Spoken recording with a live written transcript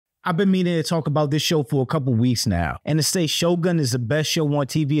I've been meaning to talk about this show for a couple weeks now, and to say Shogun is the best show on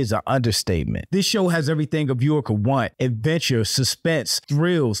TV is an understatement. This show has everything a viewer could want: adventure, suspense,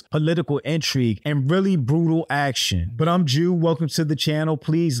 thrills, political intrigue, and really brutal action. But I'm Jew, welcome to the channel.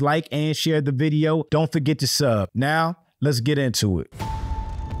 Please like and share the video. Don't forget to sub. Now, let's get into it.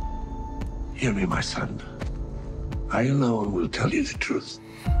 Hear me, my son. I alone will tell you the truth.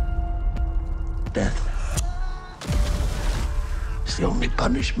 Death is the only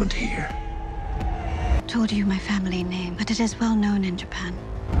punishment here. Told you my family name, but it is well known in Japan.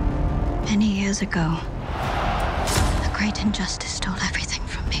 Many years ago, a great injustice stole everything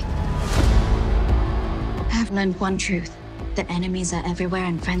from me. I have learned one truth, that enemies are everywhere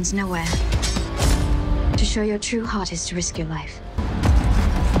and friends nowhere. To show your true heart is to risk your life.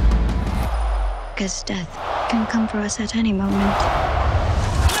 Because death can come for us at any moment.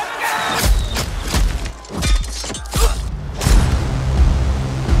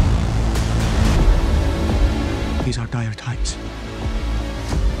 These are dire times.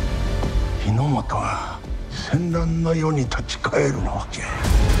 Hinomoto wa senran no you ni tachikaeru wake.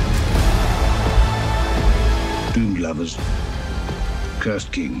 Doomed lovers,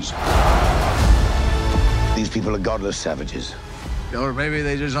 cursed kings. These people are godless savages. Or maybe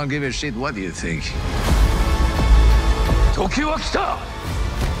they just don't give a shit what you think. Toki wa kita!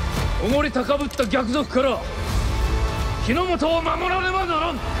 Omori takabutta gyakuzoku kara Hinomoto wo mamorane ba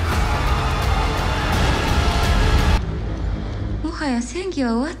naran! もはや戦議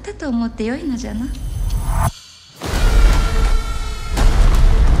は終わったと思ってよいのじゃな。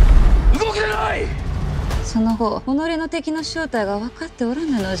動けない！その後、己の敵の正体が分かっておら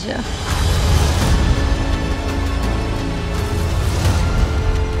ぬのじゃ。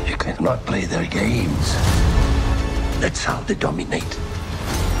You cannot play their games. That's how they dominate.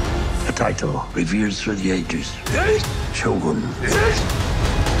 A title revered through the ages. Shogun.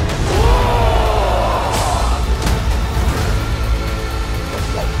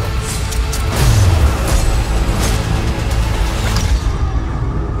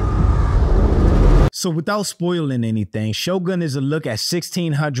 So without spoiling anything, Shogun is a look at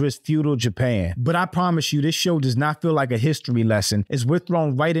 1600s feudal Japan. But I promise you, this show does not feel like a history lesson, as we're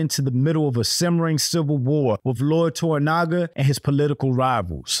thrown right into the middle of a simmering civil war with Lord Toranaga and his political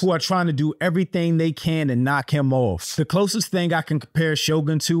rivals, who are trying to do everything they can to knock him off. The closest thing I can compare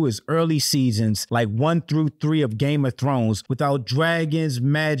Shogun to is early seasons like 1 through 3 of Game of Thrones, without dragons,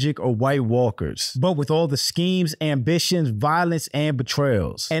 magic, or White Walkers, but with all the schemes, ambitions, violence, and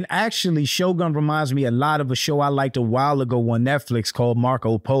betrayals. And actually, Shogun reminds me a lot of a show I liked a while ago on Netflix called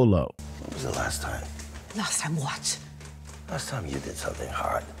Marco Polo. When was the last time? Last time what? Last time you did something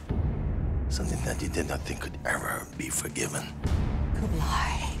hard. Something that you did not think could ever be forgiven.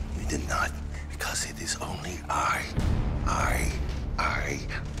 Kublai. You did not, because it is only I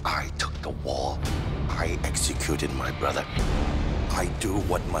took the wall. I executed my brother. I do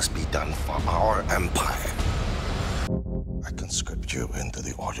what must be done for our empire. I conscript you into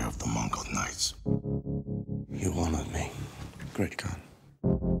the Order of the Mongol Knights. You honored me. Great Khan.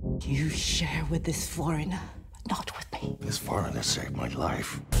 You share with this foreigner, but not with me. This foreigner saved my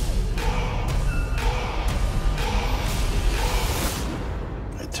life.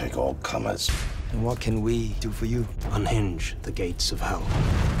 I take all comers. And what can we do for you? Unhinge the gates of hell.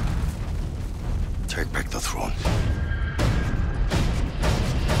 Take back the throne.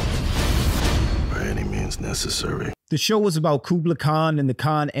 By any means necessary. The show was about Kublai Khan and the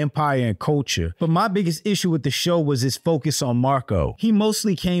Khan Empire and culture, but my biggest issue with the show was its focus on Marco. He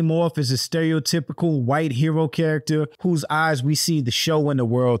mostly came off as a stereotypical white hero character whose eyes we see the show and the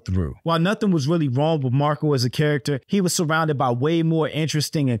world through. While nothing was really wrong with Marco as a character, he was surrounded by way more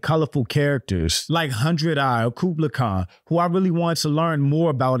interesting and colorful characters like 100 Eye or Kublai Khan, who I really wanted to learn more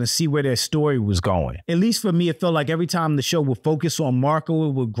about and see where their story was going. At least for me, it felt like every time the show would focus on Marco,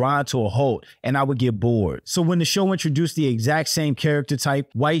 it would grind to a halt and I would get bored. So when the show introduced the exact same character type,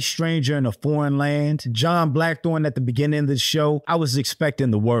 white stranger in a foreign land, John Blackthorne at the beginning of the show, I was expecting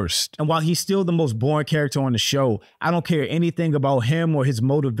the worst. And while he's still the most boring character on the show, I don't care anything about him or his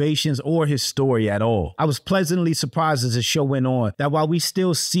motivations or his story at all. I was pleasantly surprised as the show went on that while we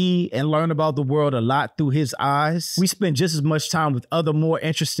still see and learn about the world a lot through his eyes, we spend just as much time with other more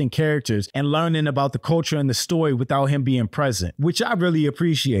interesting characters and learning about the culture and the story without him being present, which I really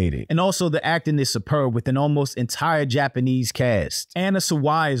appreciated. And also the acting is superb with an almost entire entire Japanese cast. Anna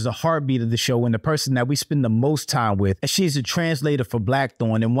Sawai is the heartbeat of the show and the person that we spend the most time with, as she's a translator for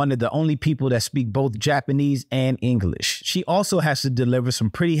Blackthorn and one of the only people that speak both Japanese and English. She also has to deliver some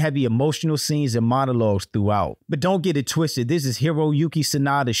pretty heavy emotional scenes and monologues throughout. But don't get it twisted, this is Hiroyuki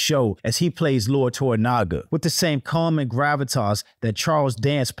Sanada's show as he plays Lord Toranaga, with the same calm and gravitas that Charles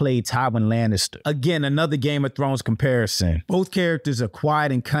Dance played Tywin Lannister. Again, another Game of Thrones comparison. Both characters are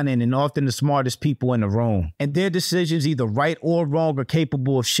quiet and cunning and often the smartest people in the room, and their decisions, either right or wrong, are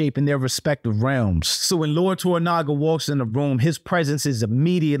capable of shaping their respective realms. So when Lord Toranaga walks in the room, his presence is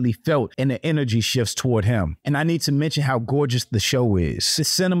immediately felt and the energy shifts toward him. And I need to mention how gorgeous the show is. The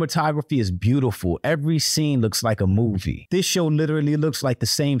cinematography is beautiful. Every scene looks like a movie. This show literally looks like the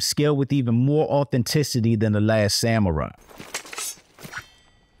same scale with even more authenticity than The Last Samurai.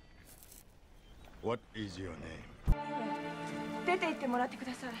 What is your name?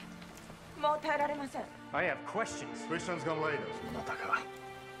 I have questions. Questions come later.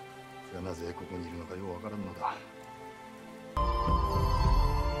 なぜここにいるのかよくわからんのだ。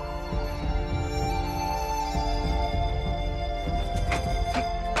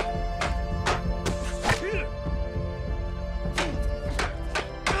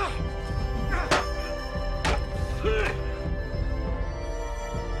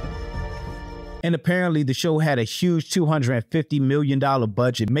And apparently the show had a huge $250 million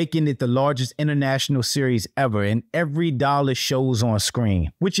budget, making it the largest international series ever, and every dollar shows on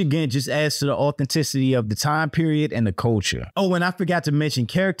screen, which again just adds to the authenticity of the time period and the culture. Oh, and I forgot to mention,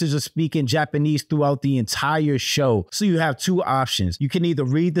 characters are speaking Japanese throughout the entire show, so you have two options. You can either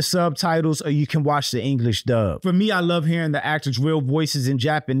read the subtitles or you can watch the English dub. For me, I love hearing the actors' real voices in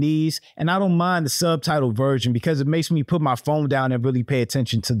Japanese, and I don't mind the subtitle version because it makes me put my phone down and really pay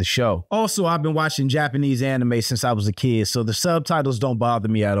attention to the show. Also, I've been watching Japanese anime since I was a kid, so the subtitles don't bother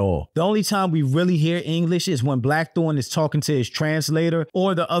me at all. The only time we really hear English is when Blackthorn is talking to his translator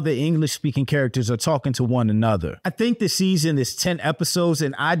or the other English-speaking characters are talking to one another. I think the season is 10 episodes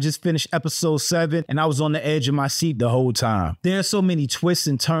and I just finished episode 7 and I was on the edge of my seat the whole time. There are so many twists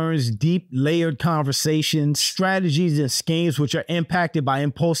and turns, deep layered conversations, strategies and schemes which are impacted by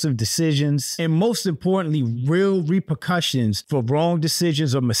impulsive decisions, and most importantly, real repercussions for wrong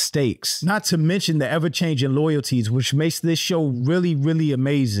decisions or mistakes. Not to mention the ever-changing loyalties, which makes this show really, really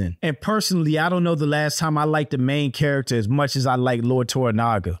amazing. And personally, I don't know the last time I liked the main character as much as I like Lord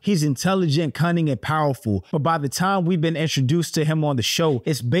Toranaga. He's intelligent, cunning, and powerful, but by the time we've been introduced to him on the show,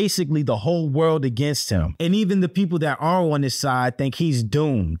 it's basically the whole world against him. And even the people that are on his side think he's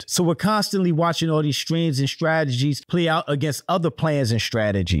doomed. So we're constantly watching all these streams and strategies play out against other plans and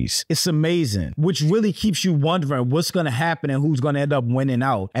strategies. It's amazing, which really keeps you wondering what's going to happen and who's going to end up winning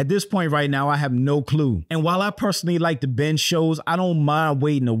out. At this point right now, I have no clue. And while I personally like to binge shows, I don't mind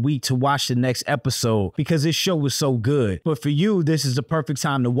waiting a week to watch the next episode because this show was so good. But for you, this is the perfect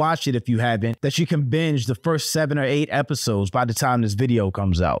time to watch it if you haven't, that you can binge the first 7 or 8 episodes by the time this video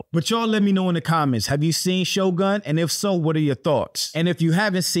comes out. But y'all let me know in the comments, have you seen Shogun? And if so, what are your thoughts? And if you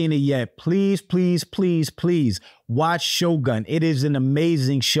haven't seen it yet, please, please, please, please, watch Shogun. It is an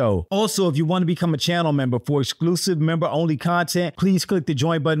amazing show. Also, if you want to become a channel member for exclusive member-only content, please click the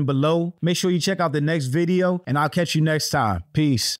join button below. Make sure you check out the next video, and I'll catch you next time. Peace.